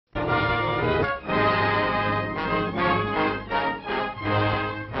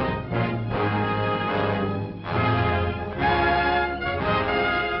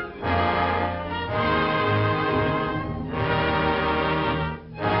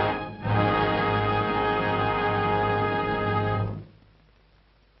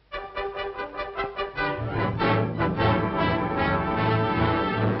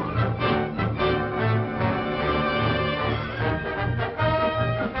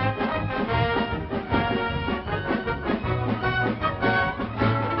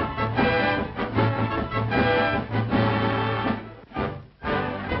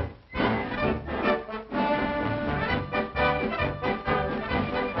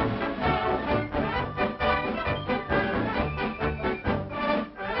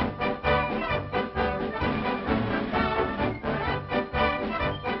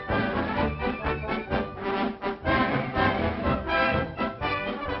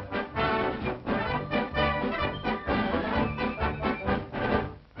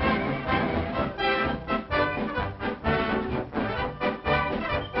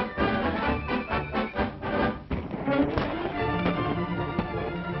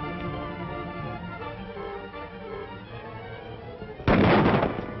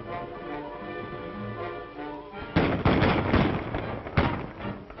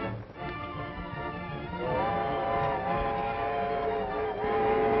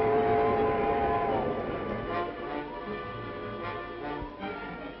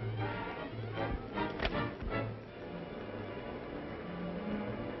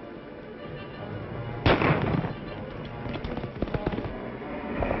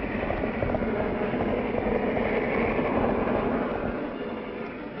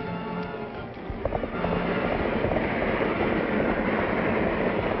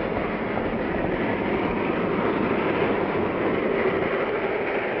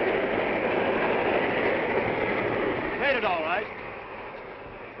made it all right.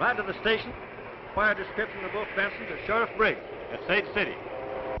 Ride to the station. Fire description of Wolf Benson to Sheriff Briggs at Sage City.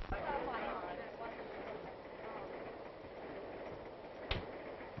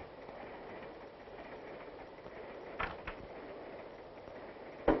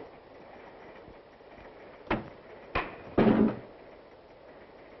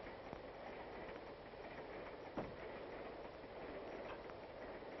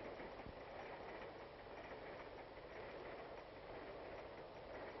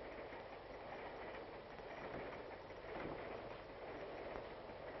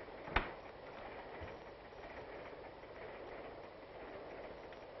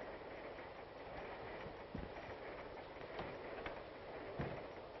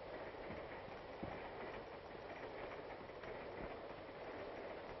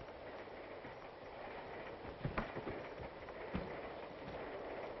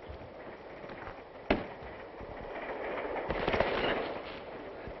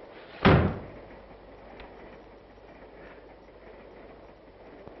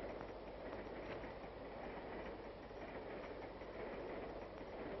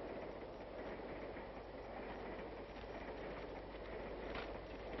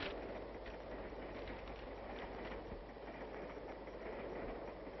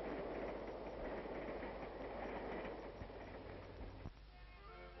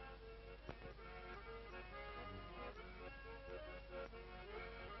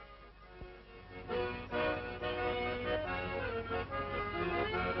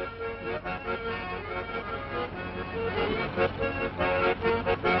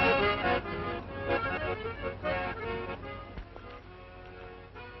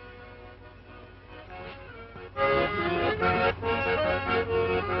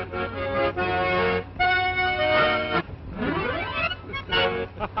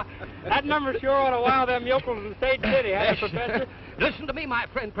 That number sure ought to wow them yokels in Sage City, huh, Professor? Listen to me, my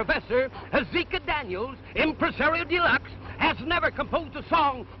friend, Professor. Ezekial Daniels, impresario deluxe, has never composed a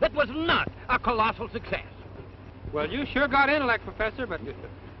song that was not a colossal success. Well, you sure got intellect, Professor, but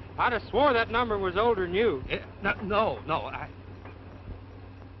I'd have swore that number was older than you. No.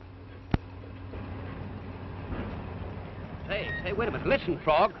 Say, wait a minute. Listen,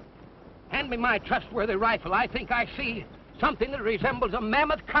 Frog. Hand me my trustworthy rifle. I think I see something that resembles a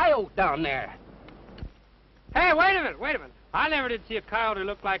mammoth coyote down there. Hey, wait a minute. I never did see a coyote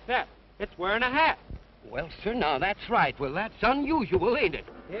look like that. It's wearing a hat. Well, sir, now that's right. Well, that's unusual, ain't it?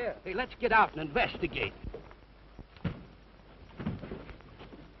 Yeah. Hey, let's get out and investigate.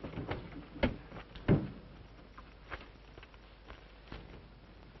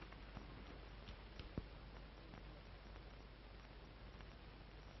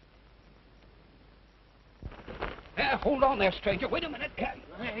 Hold on there, stranger. Wait a minute.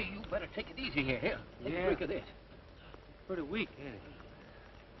 Hey, you better take it easy here. Here, take a drink of this. Pretty weak, ain't it?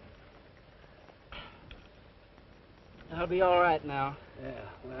 I'll be all right now. Yeah,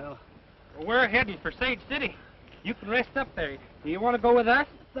 well... We're heading for Sage City. You can rest up there. Do you want to go with us?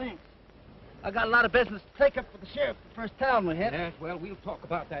 Thanks. I got a lot of business to take up for the sheriff the first town we hit. Yes, well, we'll talk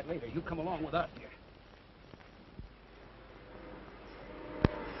about that later. You come along with us here.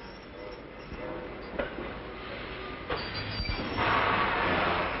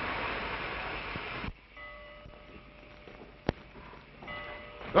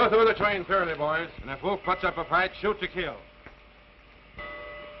 Go through the train thoroughly, boys, and if Wolf puts up a fight, shoot to kill.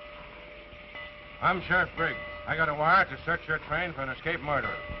 I'm Sheriff Briggs. I got a wire to search your train for an escaped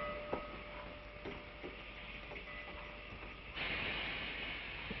murderer.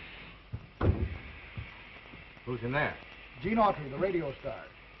 Who's in there? Gene Autry, the radio star.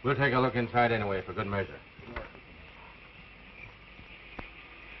 We'll take a look inside anyway, for good measure.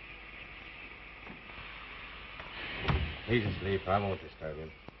 He's asleep. I won't disturb him.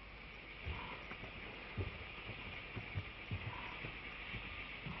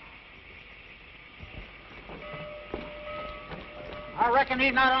 I reckon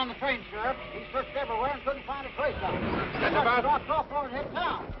he's not on the train, Sheriff. He searched everywhere and couldn't find a trace of him. Dropped off for his head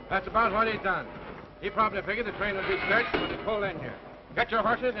town. That's about what he's done. He probably figured the train would be searched when it pulled in here. Get your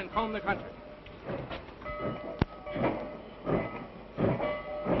horses and comb the country.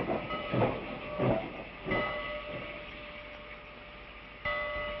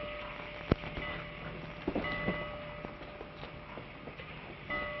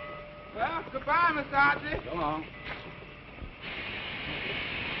 Well, goodbye, Mr. Autry. So long.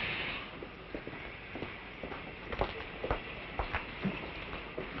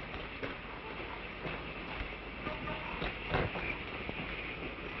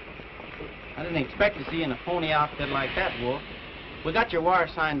 I didn't expect to see you in a phony outfit like that, Wolf. We got your wire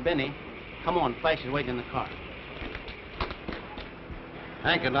signed, Benny. Come on, Flash is waiting in the car.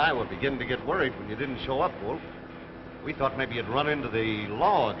 Hank and I were beginning to get worried when you didn't show up, Wolf. We thought maybe you'd run into the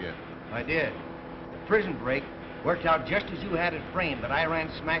law again. I did. The prison break worked out just as you had it framed, but I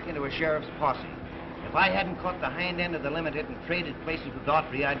ran smack into a sheriff's posse. If I hadn't caught the hind end of the limited and traded places with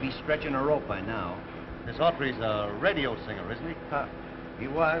Autry, I'd be stretching a rope by now. This Autry's a radio singer, isn't he? He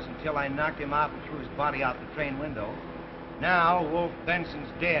was until I knocked him out and threw his body out the train window. Now Wolf Benson's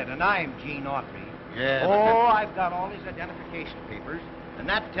dead, and I'm Gene Autry. Yeah. Oh, I've got all his identification papers, and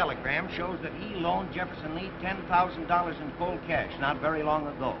that telegram shows that he loaned Jefferson Lee $10,000 in cold cash not very long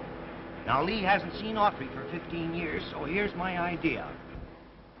ago. Now, Lee hasn't seen Autry for 15 years, so here's my idea.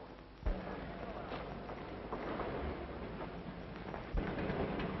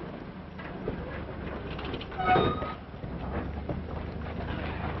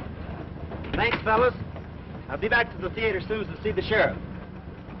 Thanks, fellas. I'll be back to the theater soon to see the sheriff.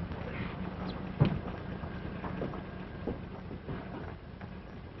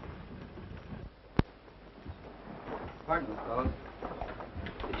 Pardon me, fellas.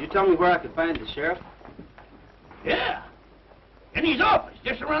 Did you tell me where I could find the sheriff? Yeah. In his office,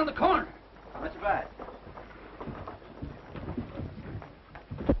 just around the corner. Much obliged.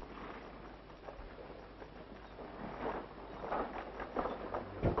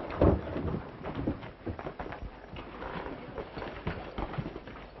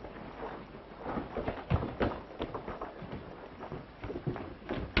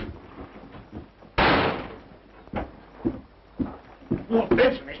 Wolf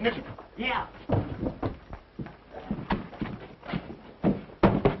Benson, isn't it? Yeah.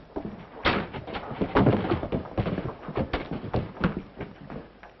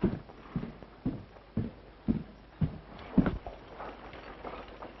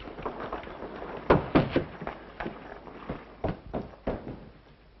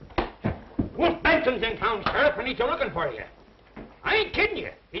 Wolf Benson's in town, Sheriff, and he's looking for you. I ain't kidding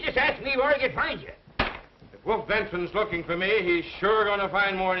you. He just asked me where he could find you. If Wolf Benson's looking for me, he's sure going to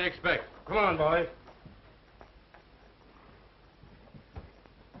find more than you expect. Come on, boys.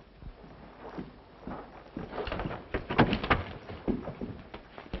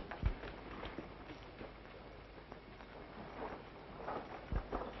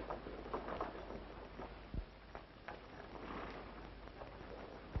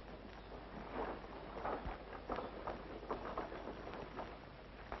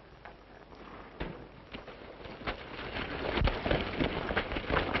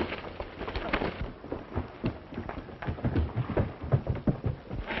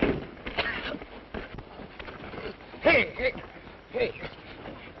 Hey.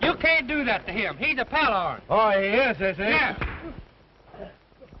 You can't do that to him. He's a pal of ours. Oh, he is he? Yeah.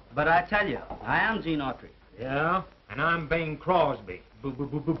 But I tell you, I am Gene Autry. Yeah? And I'm Bing Crosby. Boo, boo,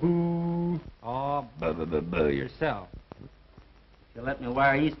 boo, boo, boo. Oh, boo, boo, boo, boo yourself. If you let me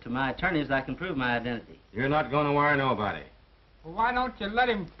wire east to my attorneys, I can prove my identity. You're not going to wire nobody. Well, why don't you let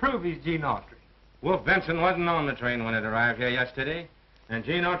him prove he's Gene Autry? Wolf Benson wasn't on the train when it arrived here yesterday, and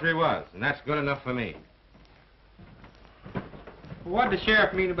Gene Autry was, and that's good enough for me. What did the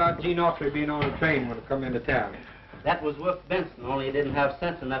sheriff mean about Gene Autry being on the train when he come into town? That was Wolf Benson, only he didn't have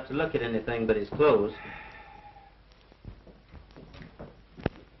sense enough to look at anything but his clothes.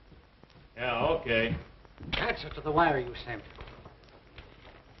 Yeah, okay. Answer to the wire you sent.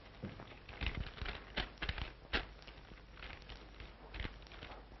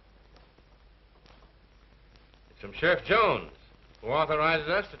 It's from Sheriff Jones, who authorizes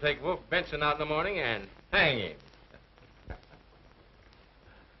us to take Wolf Benson out in the morning and hang him.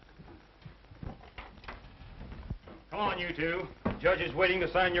 Come on, you two. The judge is waiting to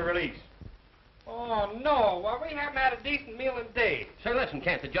sign your release. Oh, no. Well, we haven't had a decent meal in days. Say, listen,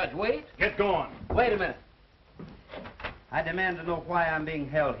 can't the judge wait? Get going. Wait a minute. I demand to know why I'm being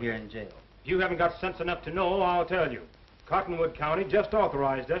held here in jail. If you haven't got sense enough to know, I'll tell you. Cottonwood County just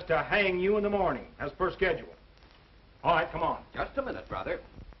authorized us to hang you in the morning, as per schedule. All right, come on. Just a minute, brother.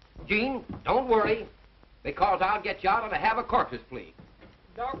 Gene, don't worry, because I'll get you out on a have a corpus plea.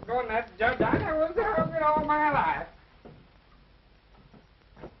 Doggone that judge. I never was hungry all my life.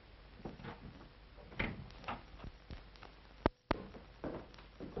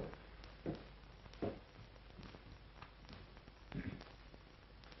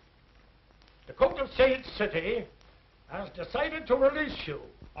 The court of Sage City has decided to release you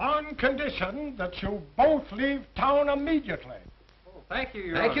on condition that you both leave town immediately. Oh, thank you,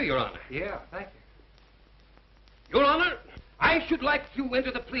 Your Honor. Thank you, Your Honor. Yeah, thank you. Your Honor, I should like to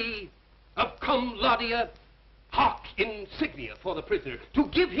enter the plea of cum laude hoc insignia for the prisoner to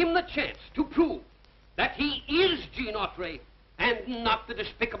give him the chance to prove that he is Gene Autry and not the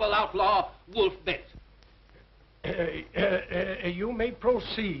despicable outlaw Wolf Benson. You may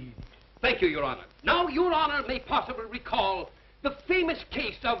proceed. Thank you, Your Honor. Now, Your Honor may possibly recall the famous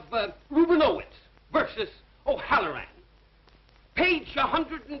case of Rubinowitz versus O'Halloran. Page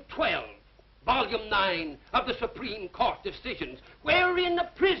 112, Volume 9 of the Supreme Court decisions, wherein a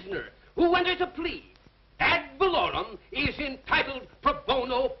prisoner who enters a plea ad valorem is entitled pro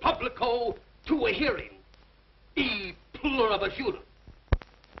bono publico to a hearing. E pluribus unum.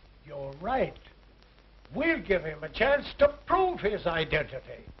 You're right. We'll give him a chance to prove his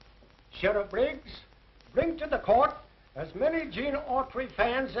identity. Sheriff Briggs, bring to the court as many Gene Autry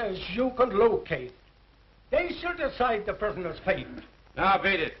fans as you can locate. They shall decide the prisoner's fate. Now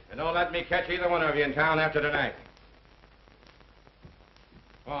beat it, and don't let me catch either one of you in town after tonight.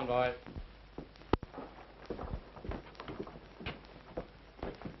 Come on, boys.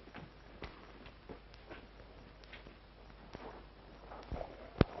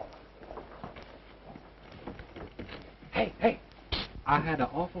 Hey, I had an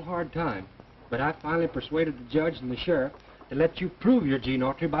awful hard time, but I finally persuaded the judge and the sheriff to let you prove your Gene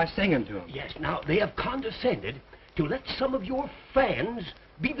Autry by singing to him. Yes, now, they have condescended to let some of your fans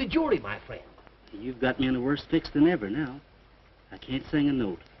be the jury, my friend. You've got me in a worse fix than ever now. I can't sing a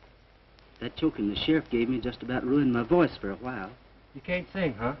note. That choking the sheriff gave me just about ruined my voice for a while. You can't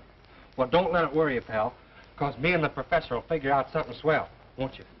sing, huh? Well, don't let it worry you, pal, because me and the professor will figure out something swell,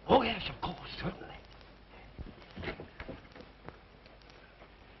 won't you? Oh, yes, of course, certainly.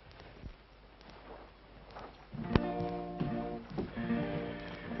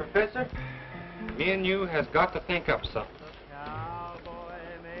 Professor, me and you has got to think up something.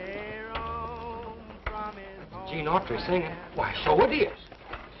 Gene Autry singing. Why, so it is.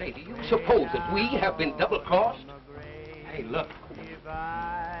 Say, do you suppose that we have been double-crossed? Hey, look.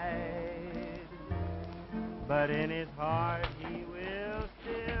 But in his heart he will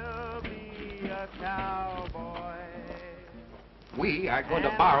still be a cowboy. We are going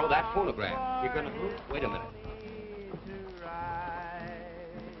to borrow that phonograph. You're going to... Wait a minute.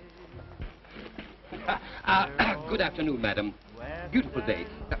 Good afternoon, madam. Beautiful day.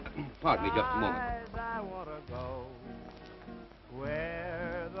 Pardon me just a moment.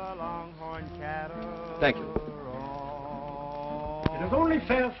 Thank you. It is only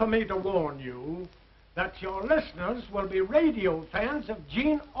fair for me to warn you that your listeners will be radio fans of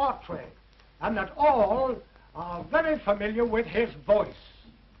Gene Autry, and that all are very familiar with his voice.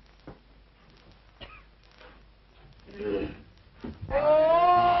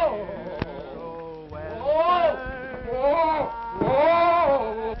 Oh!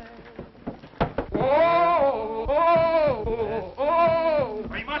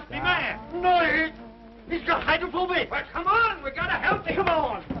 He must be mad. No, he's got hydrophobic. Well, come on, we gotta help him. Come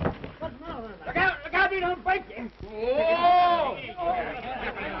on. Look out, he don't break him. Whoa!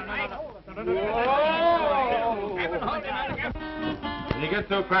 When you get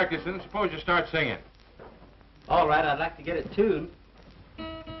through practicing, suppose you start singing. All right, I'd like to get it tuned.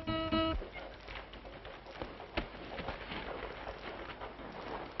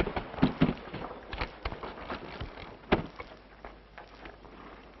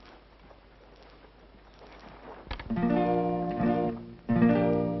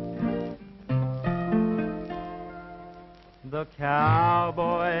 The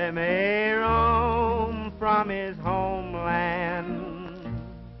cowboy may roam from his homeland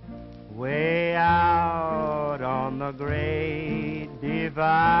way out on the great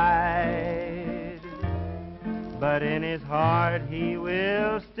divide, but in his heart he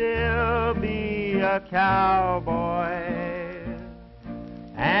will still be a cowboy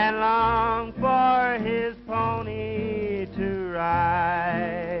and long for his pony to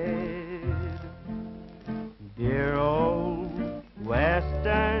ride. Dear old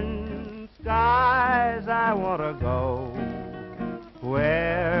western skies, I want to go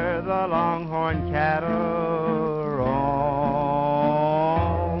where the longhorn cattle roam.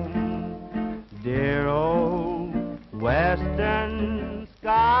 Dear old western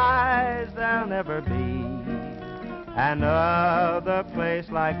skies, there'll never be another place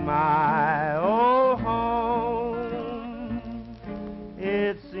like my old home.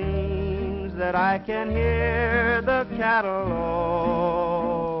 It seems that I can hear the cattle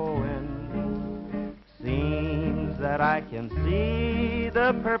lowing. Seems that I can see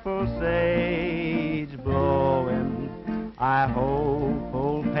the purple sage blowing. I hope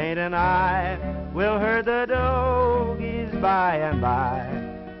old Paint and I will herd the dogies by and by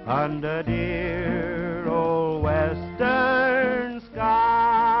under dear old western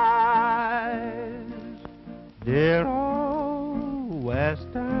skies. Dear old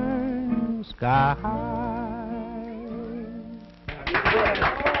western skies.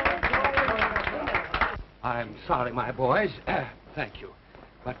 I I'm sorry, my boys. Thank you.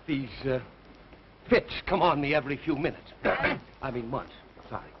 But these fits come on me every few minutes. I mean months.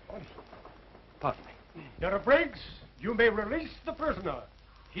 Sorry. Pardon me. Sheriff Briggs, you may release the prisoner.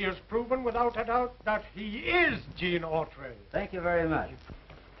 He has proven without a doubt that he is Gene Autry. Thank you very much.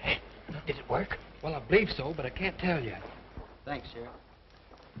 Hey, did it work? Well, I believe so, but I can't tell yet. Thanks, Sheriff.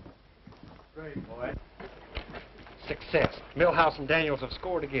 Great, boy. Success. Millhouse and Daniels have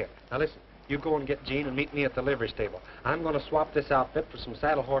scored again. Now listen, you go and get Gene and meet me at the livery stable. I'm going to swap this outfit for some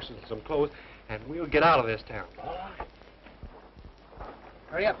saddle horses and some clothes, and we'll get out of this town.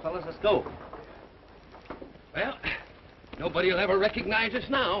 Hurry up, fellas. Let's go. Well, nobody will ever recognize us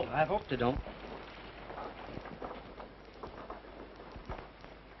now. I hope they don't.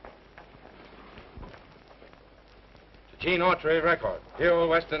 The Gene Autry record. Hill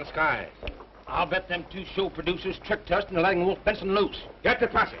Western Skies. I'll bet them two show producers tricked us into letting Wolf Benson loose. Get the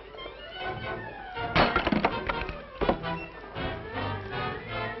posse.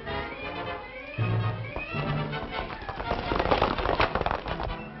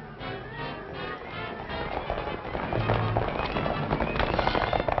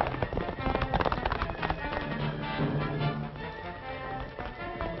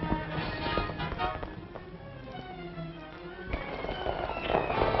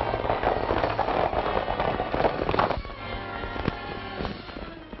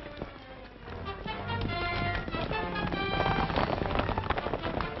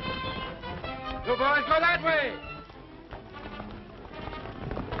 You boys, go that way.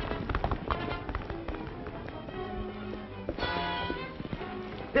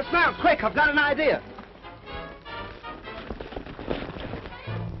 Dismount, quick, I've got an idea.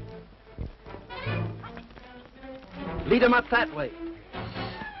 Lead them up that way.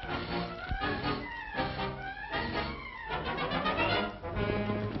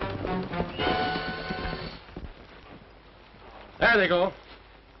 There they go.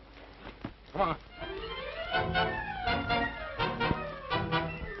 Come on.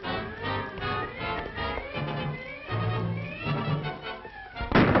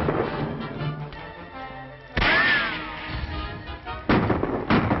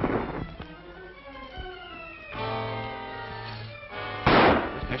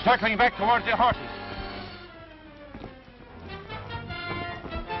 They're circling back towards their horses.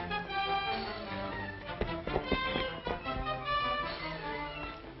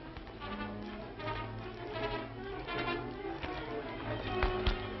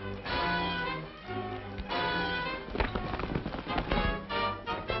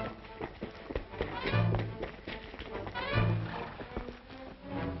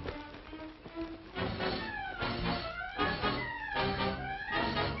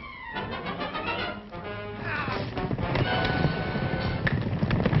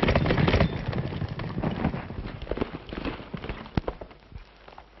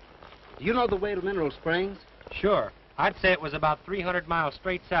 Do you know the way to Mineral Springs? Sure. I'd say it was about 300 miles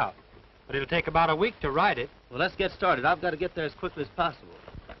straight south. But it'll take about a week to ride it. Well, let's get started. I've got to get there as quickly as possible.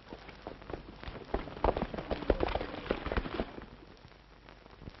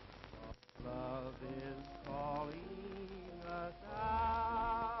 Love is calling us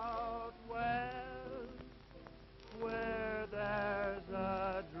out west, where there's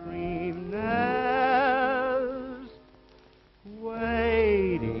a dream nest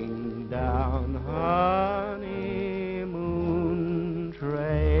waiting down honeymoon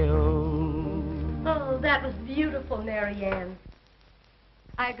trail. Oh, that was beautiful, Mary Ann.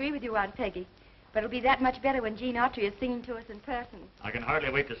 I agree with you, Aunt Peggy. But it'll be that much better when Gene Autry is singing to us in person. I can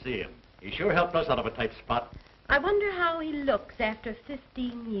hardly wait to see him. He sure helped us out of a tight spot. I wonder how he looks after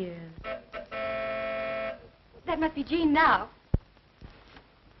 15 years. That must be Gene now.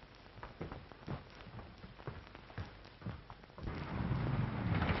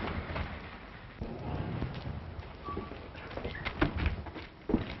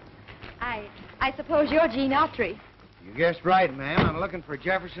 I suppose you're Gene Autry. You guessed right, ma'am. I'm looking for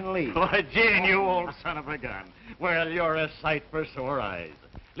Jefferson Lee. Why, Gene, you old son of a gun. Well, you're a sight for sore eyes.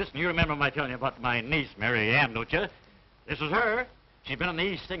 Listen, you remember my telling you about my niece, Mary Ann, don't you? This is her. She's been on the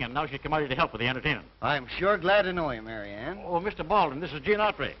East singing. Now she's come out here to help with the entertainment. I'm sure glad to know you, Mary Ann. Oh, Mr. Baldwin, this is Gene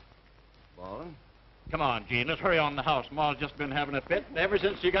Autry. Baldwin? Come on, Gene, let's hurry on the house. Ma's just been having a fit ever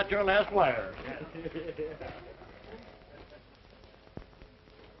since she got your last wire.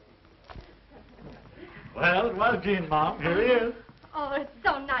 Well, it was Gene, Mom. Here he is. Oh, it's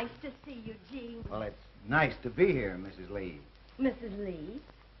so nice to see you, Gene. Well, it's nice to be here, Mrs. Lee. Mrs. Lee?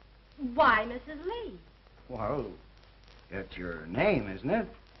 Why Mrs. Lee? Well, that's your name, isn't it?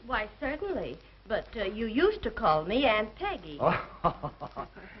 Why, certainly. But you used to call me Aunt Peggy. Oh,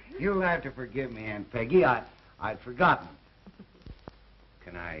 You'll have to forgive me, Aunt Peggy. I'd forgotten.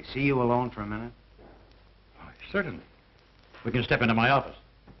 Can I see you alone for a minute? Oh, certainly. We can step into my office.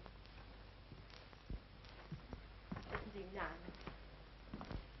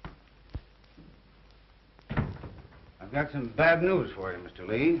 I've got some bad news for you, Mr.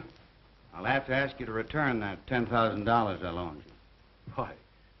 Lee. I'll have to ask you to return that $10,000 I loaned you. Why,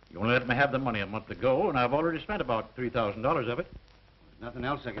 you only let me have the money a month ago, and I've already spent about $3,000 of it. There's nothing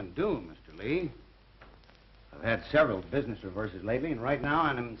else I can do, Mr. Lee. I've had several business reverses lately, and right now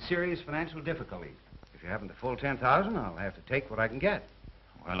I'm in serious financial difficulties. If you haven't the full $10,000, I'll have to take what I can get.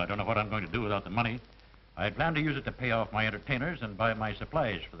 Well, I don't know what I'm going to do without the money. I plan to use it to pay off my entertainers and buy my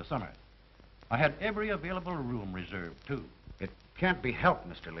supplies for the summer. I had every available room reserved, too. It can't be helped,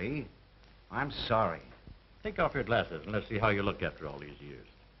 Mr. Lee. I'm sorry. Take off your glasses and let's see how you look after all these years.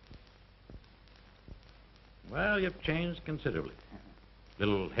 Well, you've changed considerably. A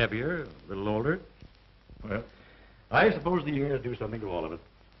little heavier, a little older. Well, I suppose the years do something to all of it.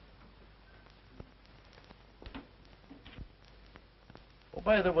 Oh,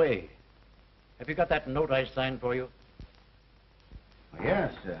 by the way, have you got that note I signed for you?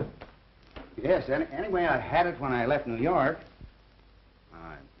 Yes, yes. Anyway, I had it when I left New York.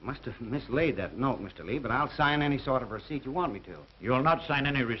 I must have mislaid that note, Mr. Lee, but I'll sign any sort of receipt you want me to. You'll not sign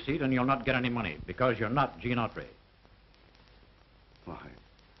any receipt and you'll not get any money because you're not Gene Autry. Why,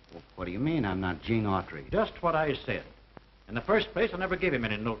 what do you mean I'm not Gene Autry? Just what I said. In the first place, I never gave him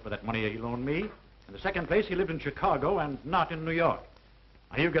any note for that money he loaned me. In the second place, he lived in Chicago and not in New York.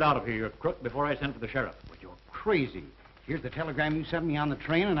 Now, you get out of here, you crook, before I send for the sheriff. Well, you're crazy. Here's the telegram you sent me on the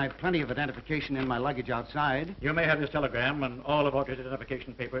train, and I've plenty of identification in my luggage outside. You may have this telegram and all of Autry's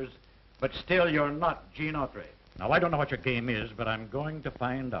identification papers, but still you're not Gene Autry. Now, I don't know what your game is, but I'm going to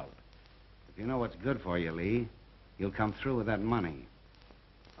find out. If you know what's good for you, Lee, you'll come through with that money.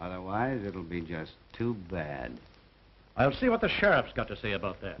 Otherwise, it'll be just too bad. I'll see what the sheriff's got to say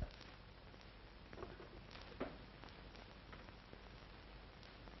about that.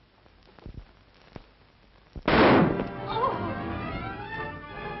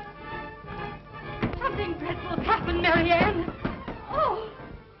 Something dreadful's happened, Marianne. Oh.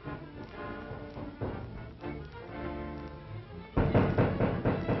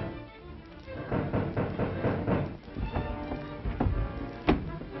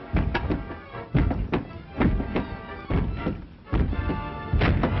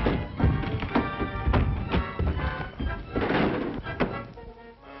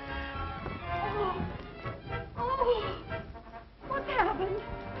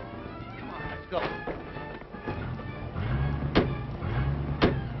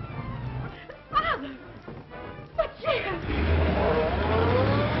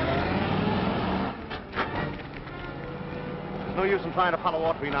 No use in trying to follow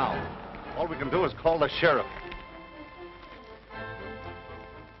Autry now. All we can do is call the sheriff.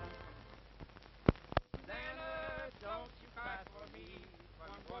 Susanna, don't you cry for me. I'm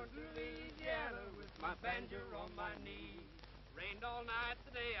going to Louisiana with my banjo on my knee. Rained all night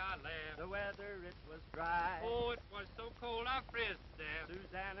today, I laughed. The weather, it was dry. Oh, it was so cold, I frizzed to death.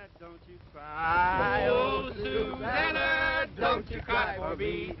 Susanna, don't you cry. Oh, Susanna, don't you cry for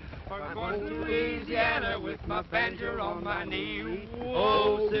me. I'm going to Louisiana with my banjo on my knee.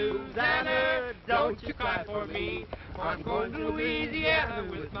 Oh, Susanna, don't you cry for me. I'm going to Louisiana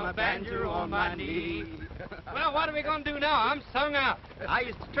with my banjo on my knee. Well, what are we going to do now? I'm sung out. I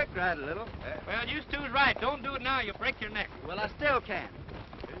used to trick ride a little. Well, you two's right. Don't do it now. You'll break your neck. Well, I still can.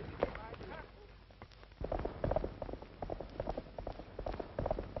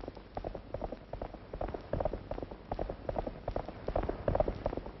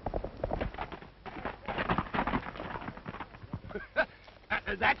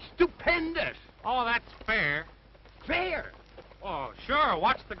 That's stupendous. Oh, that's fair. Fair? Oh, sure.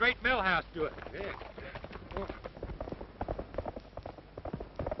 Watch the great Millhouse do it. Yeah.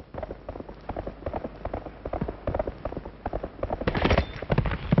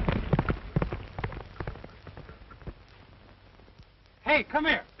 Hey, come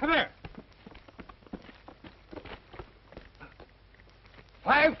here. Come here.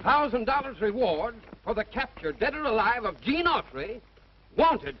 $5,000 reward for the capture, dead or alive, of Gene Autry,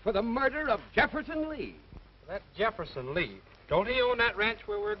 wanted for the murder of Jefferson Lee. That Jefferson Lee, don't he own that ranch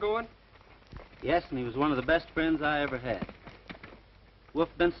where we're going? Yes, and he was one of the best friends I ever had. Wolf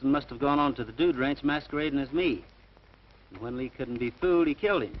Benson must have gone on to the Dude Ranch masquerading as me. And when Lee couldn't be fooled, he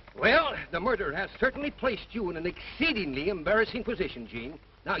killed him. Well, the murder has certainly placed you in an exceedingly embarrassing position, Gene.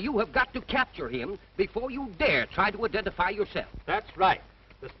 Now, you have got to capture him before you dare try to identify yourself. That's right.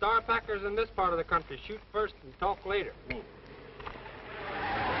 The star packers in this part of the country shoot first and talk later.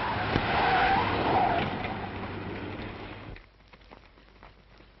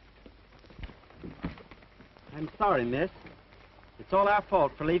 sorry, miss. It's all our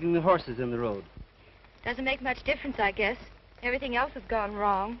fault for leaving the horses in the road. Doesn't make much difference, I guess. Everything else has gone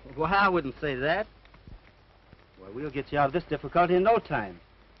wrong. Well, I wouldn't say that. Well, we'll get you out of this difficulty in no time.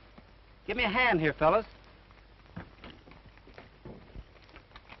 Give me a hand here, fellas.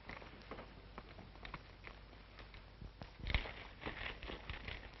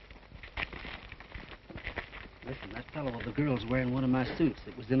 Listen, that fellow with the girl's wearing one of my suits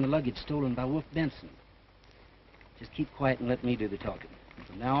that was in the luggage stolen by Wolf Benson. Just keep quiet and let me do the talking.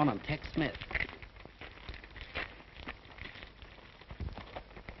 From now on, I'm Tex Smith.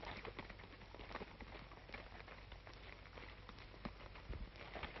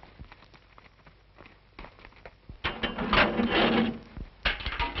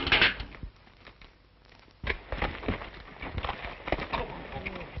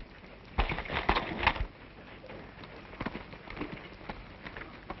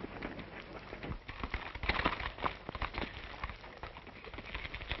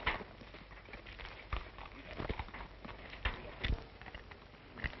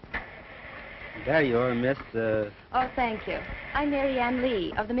 There you are, Miss, Oh, thank you. I'm Mary Ann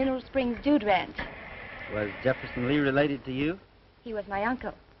Lee of the Mineral Springs Dude Ranch. Was Jefferson Lee related to you? He was my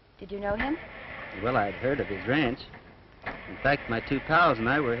uncle. Did you know him? Well, I'd heard of his ranch. In fact, my two pals and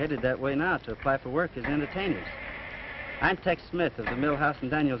I were headed that way now to apply for work as entertainers. I'm Tex Smith of the Millhouse and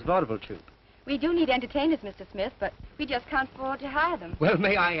Daniels vaudeville troupe. We do need entertainers, Mr. Smith, but we just can't afford to hire them. Well,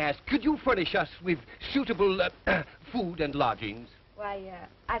 may I ask, could you furnish us with suitable food and lodgings? Why,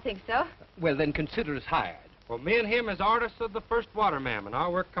 I think so. Well, then consider us hired. Well, me and him is artists of the first water, ma'am, and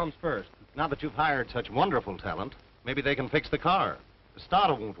our work comes first. Now that you've hired such wonderful talent, maybe they can fix the car. The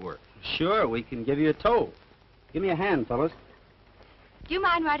starter won't work. Sure, we can give you a tow. Give me a hand, fellas. Do you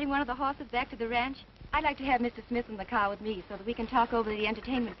mind riding one of the horses back to the ranch? I'd like to have Mr. Smith in the car with me so that we can talk over the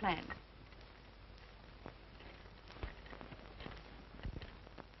entertainment plan.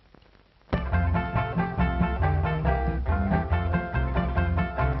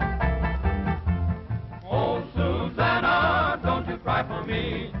 Oh, Susanna, don't you cry for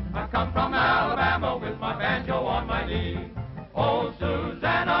me. I come from Alabama with my banjo on my knee. Oh,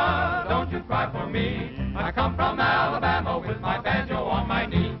 Susanna, don't you cry for me. I come from Alabama with my banjo on my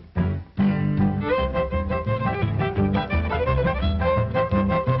knee.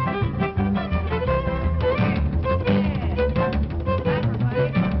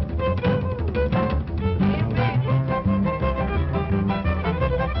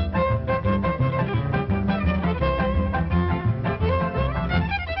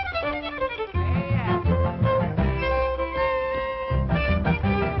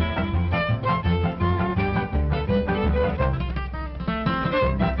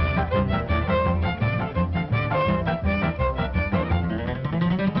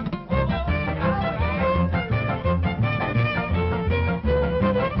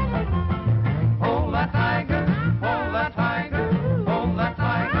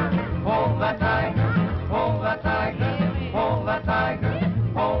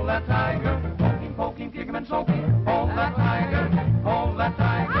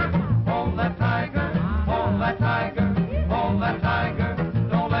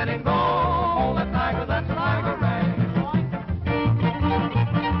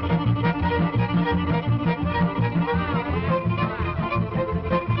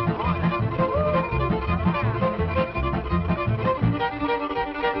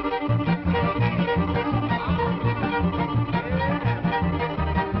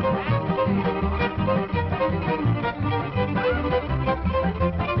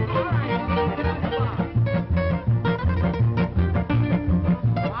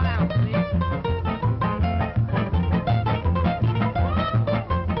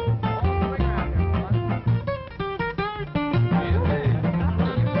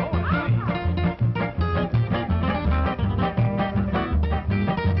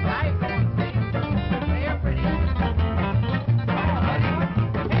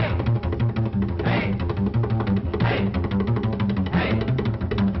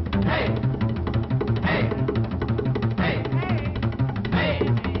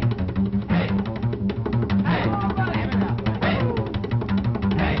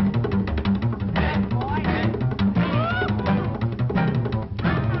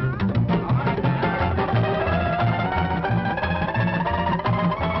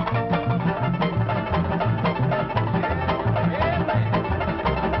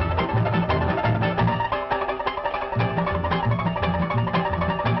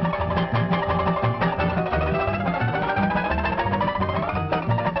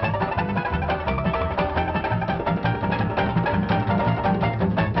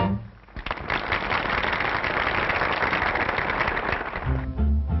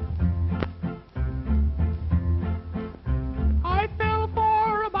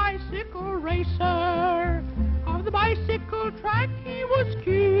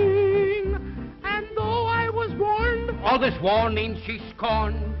 king. And though I was warned, all this warning she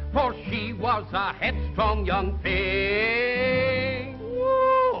scorned, for she was a headstrong young thing.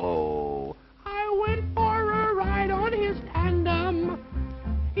 Whoa! I went for a ride on his tandem.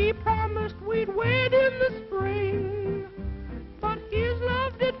 He promised we'd wed in the spring, but his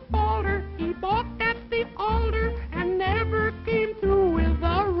love did falter. He balked at the altar and never came through with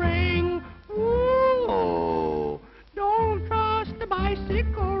a ring. Ooh, don't trust the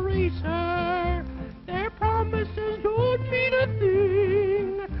bicycle racer. Their promises don't mean a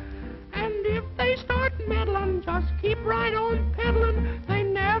thing. And if they start meddling, just keep right on peddling. They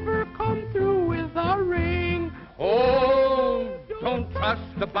never come through with a ring. Oh, don't trust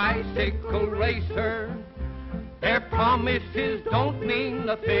the bicycle racer. Their promises don't mean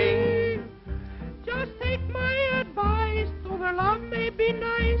a thing. Just take my advice, though their love may be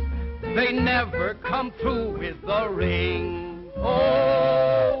nice, they never come through with the ring.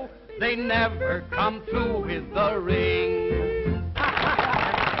 Oh, they never come through with the ring.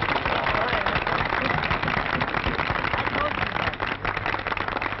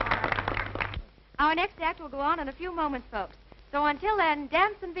 Our next act will go on in a few moments, folks. So until then,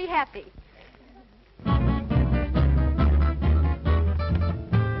 dance and be happy.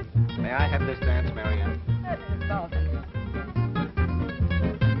 May I have this dance, Marianne?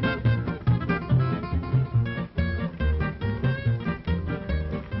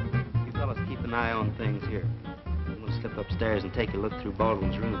 You fellas keep an eye on things here. I'm going to slip upstairs and take a look through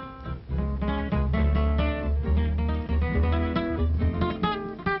Baldwin's room.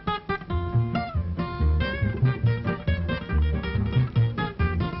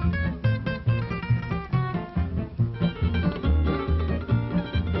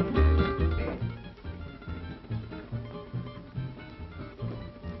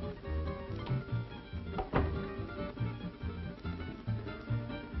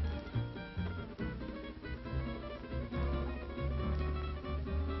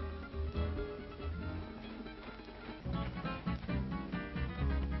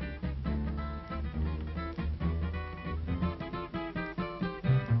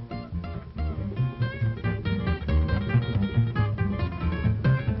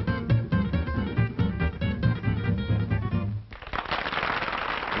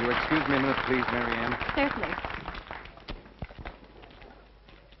 Excuse me a minute, please, Marianne. Certainly.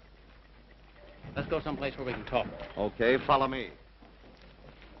 Let's go someplace where we can talk. Okay, follow me.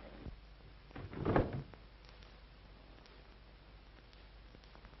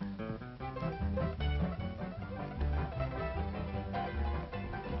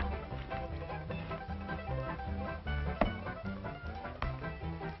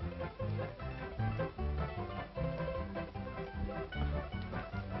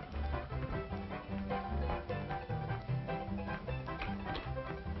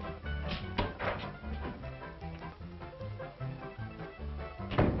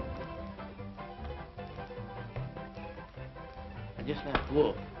 I just left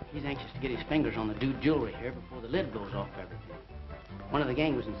Wolf. He's anxious to get his fingers on the dude jewelry here before the lid goes off everything. One of the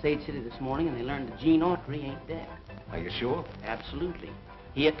gang was in Sage City this morning, and they learned that Gene Autry ain't dead. Are you sure? Absolutely.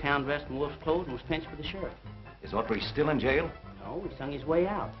 He had town dressed in Wolf's clothes and was pinched for the sheriff. Is Autry still in jail? No, he sung his way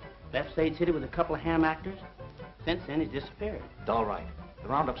out. Left Sage City with a couple of ham actors. Since then, he's disappeared. All right. The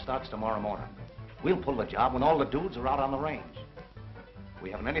roundup starts tomorrow morning. We'll pull the job when all the dudes are out on the range. We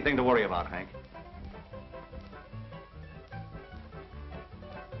haven't anything to worry about, Hank.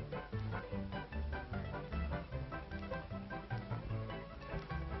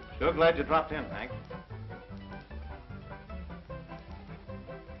 Sure glad you dropped in, Hank.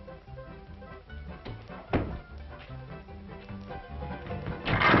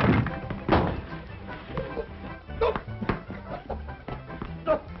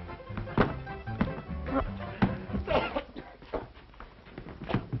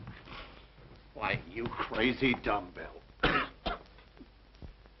 Why, you crazy dumbbell.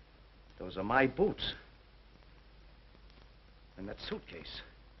 Those are my boots. And that suitcase.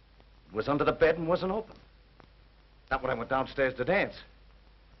 It was under the bed and wasn't open. Not when I went downstairs to dance.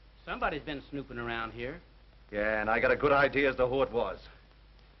 Somebody's been snooping around here. Yeah, and I got a good idea as to who it was.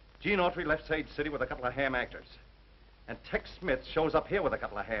 Gene Autry left Sage City with a couple of ham actors. And Tex Smith shows up here with a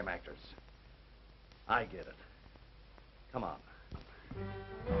couple of ham actors. I get it. Come on.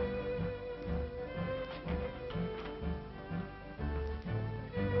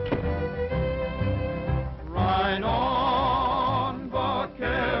 Ride on,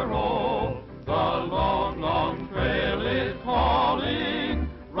 vaquero, the long, long trail is calling.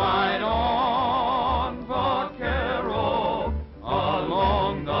 Ride on, vaquero,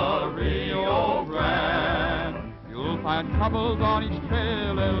 along the Rio Grande. You'll find find troubles on each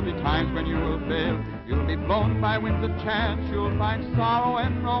trail. There'll be times when you will fail. You'll be blown by winds of chance. You'll find sorrow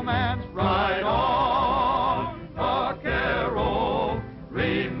and romance. Ride on, vaquero.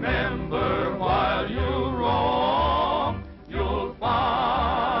 Remember while you roam, you'll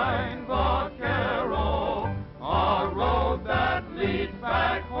find, vaquero, a road that leads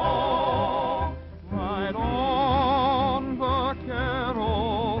back home. Ride on,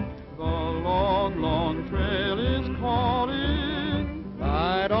 vaquero, the long, long trail is calling.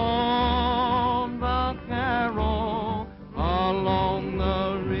 Ride on, vaquero, along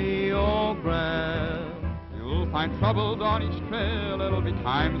the Rio Grande. You'll find troubles on each trail. There'll be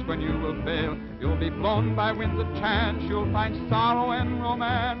times when you will fail. You'll be blown by winds of chance. You'll find sorrow and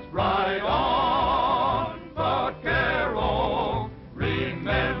romance. Ride on, vaquero.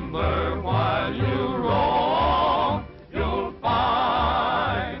 Remember while you roam, you'll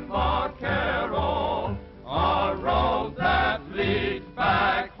find, vaquero, a road that leads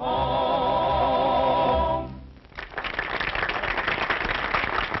back home.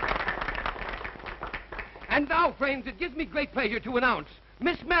 And now, friends, it gives me great pleasure to announce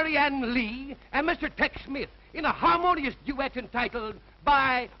Miss Marianne Lee and Mr. Tex Smith in a harmonious duet entitled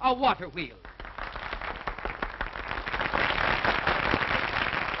By a Water Wheel.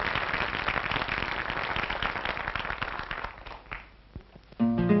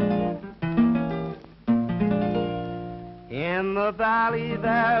 In the valley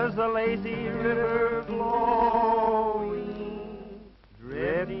there's a lazy river flowing,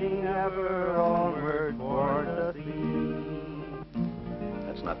 drifting ever onward toward the sea.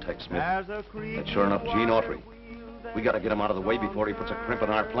 That's not Tex Smith. That's sure enough Gene Autry. We gotta get him out of the way before he puts a crimp in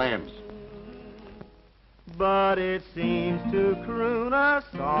our plans. But it seems to croon a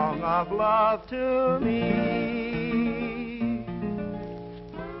song of love to me.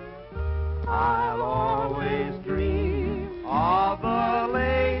 I'll always dream of a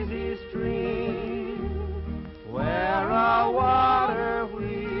lazy stream where a water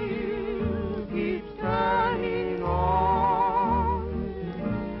wheel keeps turning on.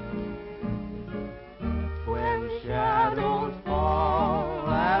 When shadows fall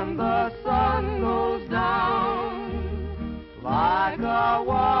and the sun goes down, like a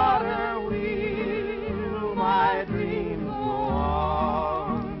water wheel, my dreams go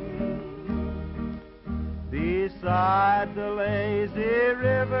on. Beside the lazy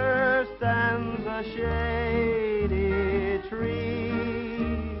river stands a shady tree.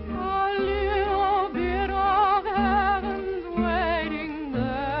 A little bit of heaven's waiting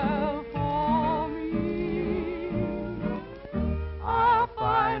there for me. I'll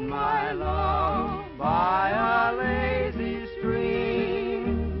find my love by a lazy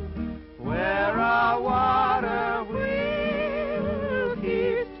stream where a water wheel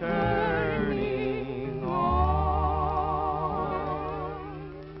keeps turning on.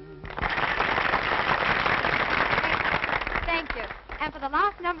 Thank you. And for the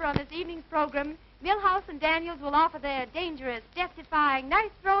last number on this evening's program, Millhouse and Daniels will offer their dangerous, death-defying,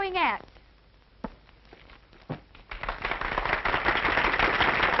 knife-throwing act.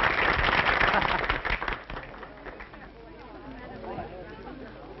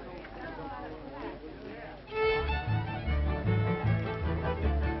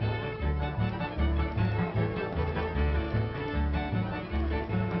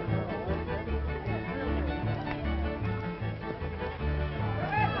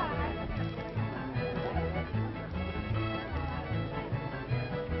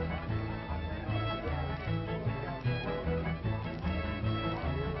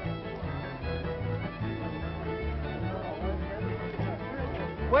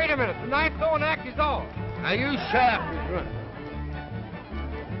 Wait a minute. The knife throwing act is on. Now you shut up, Miss Run.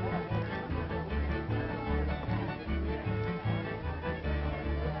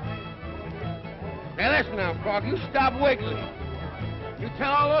 Now listen now, Frog, you stop wiggling. You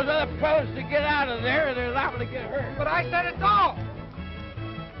tell all those other fellas to get out of there or they're liable to get hurt. But I said it's off.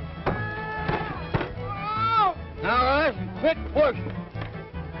 Oh! Now listen, quit pushing.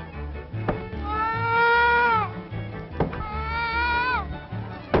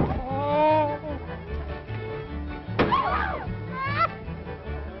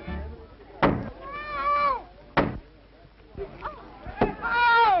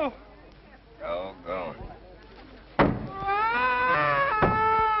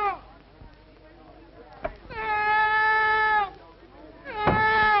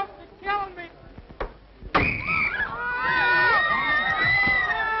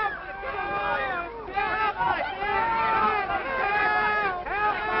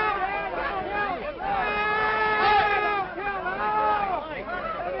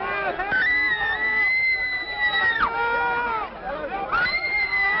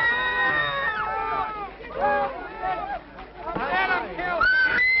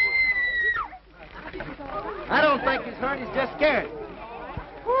 scared.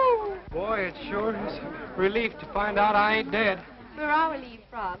 Woo! Boy, it sure is a relief to find out I ain't dead. We're all relieved,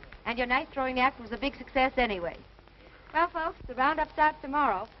 Frog. And your night throwing act was a big success anyway. Well, folks, the roundup starts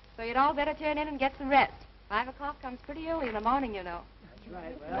tomorrow, so you'd all better turn in and get some rest. 5 o'clock comes pretty early in the morning, you know. That's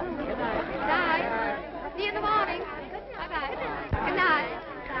right. Well, good night. Good night. See you in the morning. Bye-bye. Good night.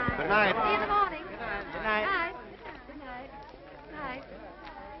 Good night. See you in the morning. Good night. Good night. Good night. Good night.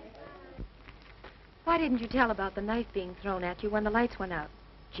 Why didn't you tell about the knife being thrown at you when the lights went out,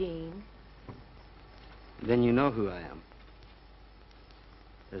 Gene? Then you know who I am.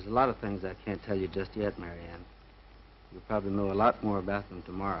 There's a lot of things I can't tell you just yet, Marianne. You'll probably know a lot more about them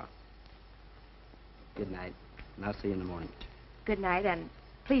tomorrow. Good night, and I'll see you in the morning. Good night, and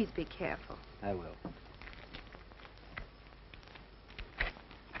please be careful. I will.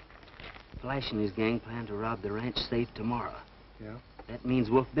 Flash and his gang plan to rob the ranch safe tomorrow. Yeah? That means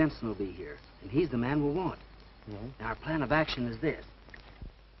Wolf Benson will be here, and he's the man we'll want. Now, our plan of action is this.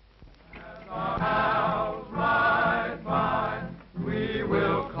 We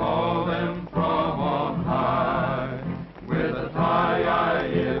will call them from on high with a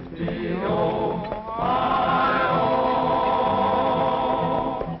tie-I-F-D-O, I-O.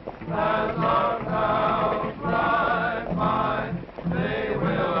 As our cows ride by, they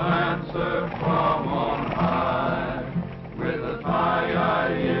will answer from on high with a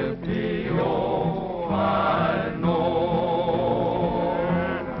tie-I-F-D-O, I know.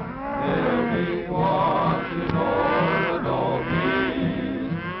 They'll be watching over the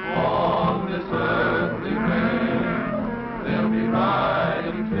doggies on this earthly range. They'll be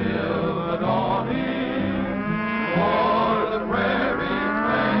riding till the dawning o'er the prairie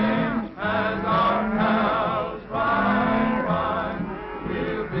plain. As our cows ride by,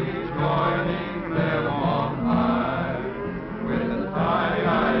 we'll be joining them on high with a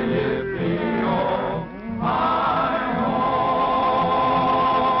tie-I-F-D-O, I-O.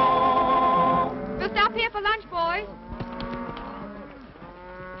 We'll stop here for lunch, boys.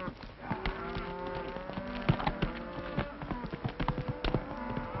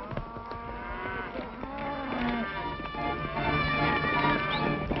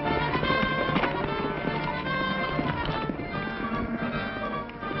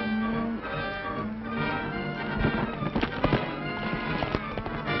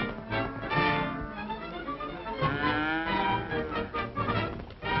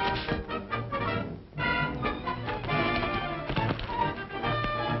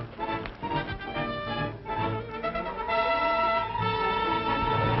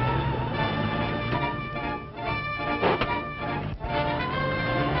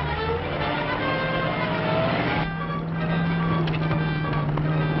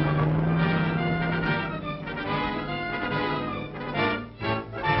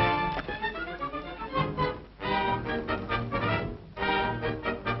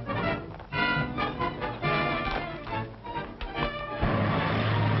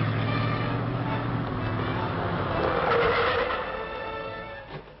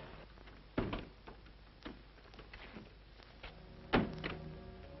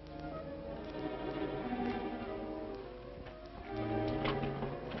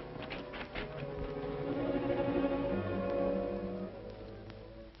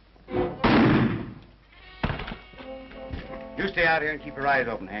 You stay out here and keep your eyes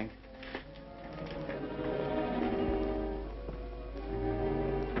open, Hank.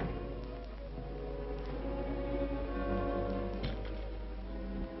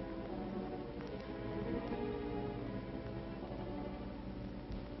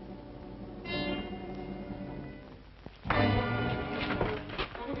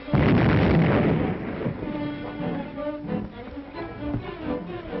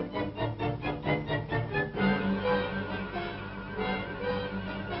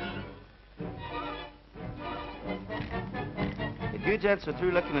 If you gents are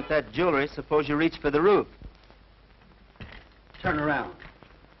through looking at that jewelry, suppose you reach for the roof. Turn around.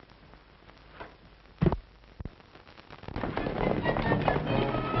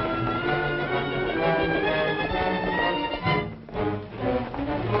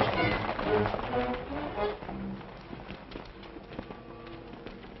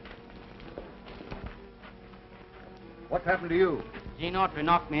 What happened to you? Gene Autry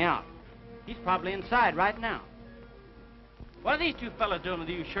knocked me out. He's probably inside right now. What are these two fellas doing with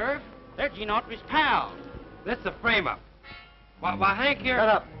you, Sheriff? They're Gene Autry's pals. This is a frame-up. Why, Hank here... Shut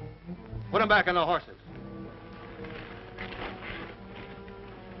up. Put them back on the horses.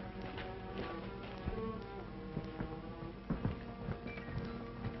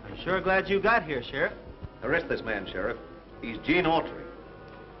 I'm sure glad you got here, Sheriff. Arrest this man, Sheriff. He's Gene Autry.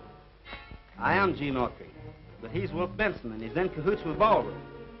 I am Gene Autry. but he's Wolf Benson, and he's in cahoots with Baldwin.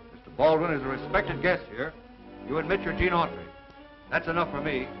 Mr. Baldwin is a respected guest here. You admit you're Gene Autry. That's enough for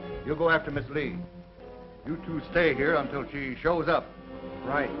me. You go after Miss Lee. You two stay here until she shows up.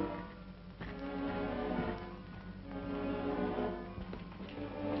 Right.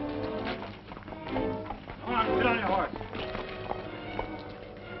 Come on, get on your horse.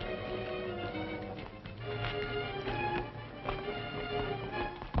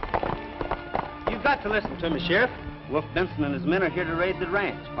 You've got to listen to me, Sheriff. Wolf Benson and his men are here to raid the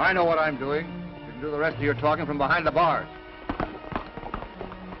ranch. I know what I'm doing. You can do the rest of your talking from behind the bars.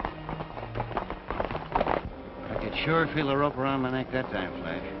 I could sure feel a rope around my neck that time,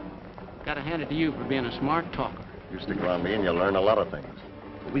 Flash. Gotta hand it to you for being a smart talker. You stick around me and you'll learn a lot of things.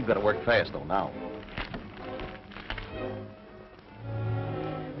 But we've got to work fast, though, now.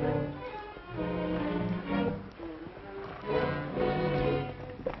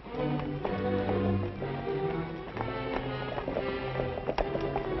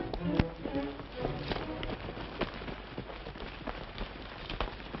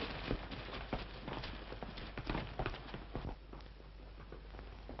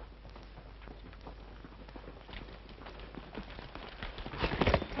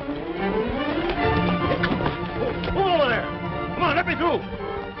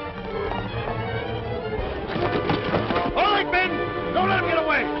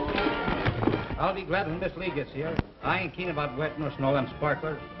 I'll be glad when Miss Lee gets here. I ain't keen about wet nurse and all them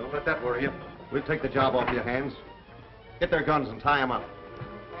sparklers. Don't let that worry you. We'll take the job off your hands. Get their guns and tie them up.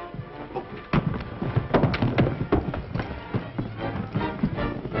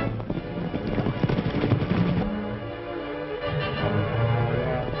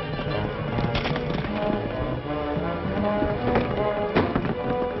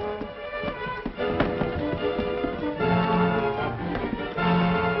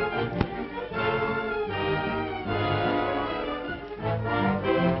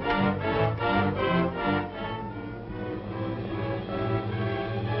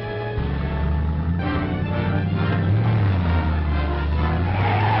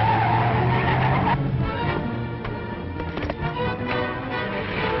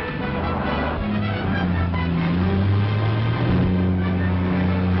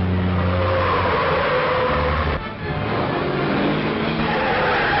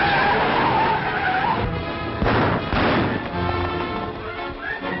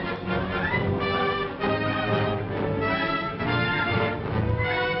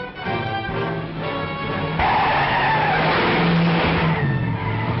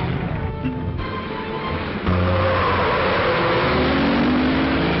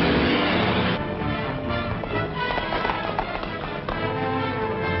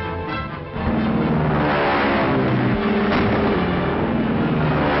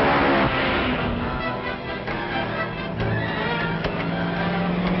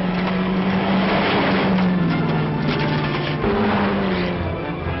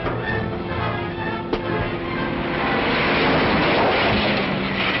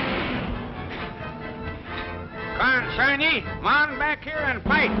 Shiny, come on back here and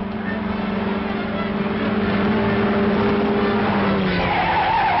fight.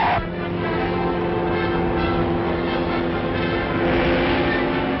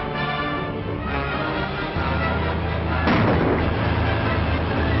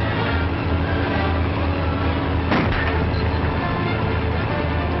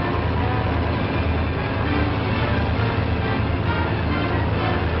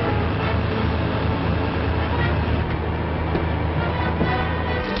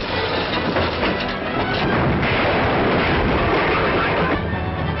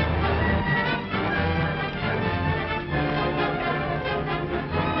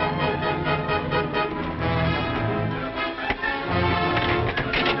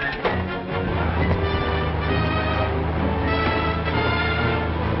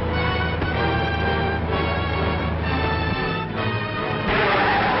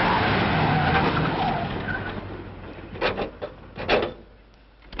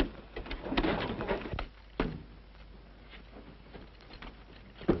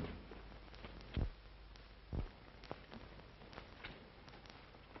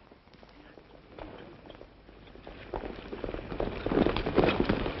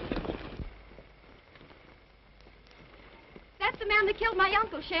 That killed my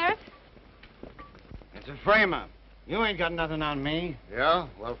uncle, Sheriff. It's a frame-up. You ain't got nothing on me. Yeah?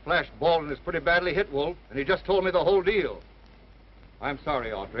 Well, Flash Baldwin is pretty badly hit, Wolf, and he just told me the whole deal. I'm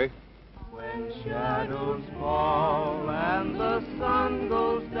sorry, Autry. When shadows fall and the sun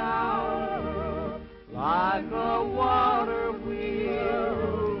goes down, like a water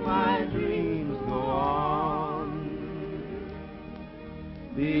wheel, my dreams go on.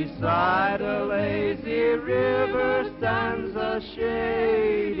 Beside a lazy river stands a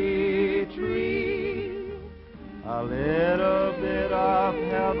shady tree. A little bit of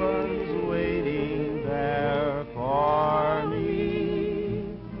heaven's waiting there for me.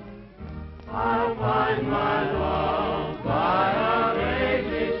 I'll find my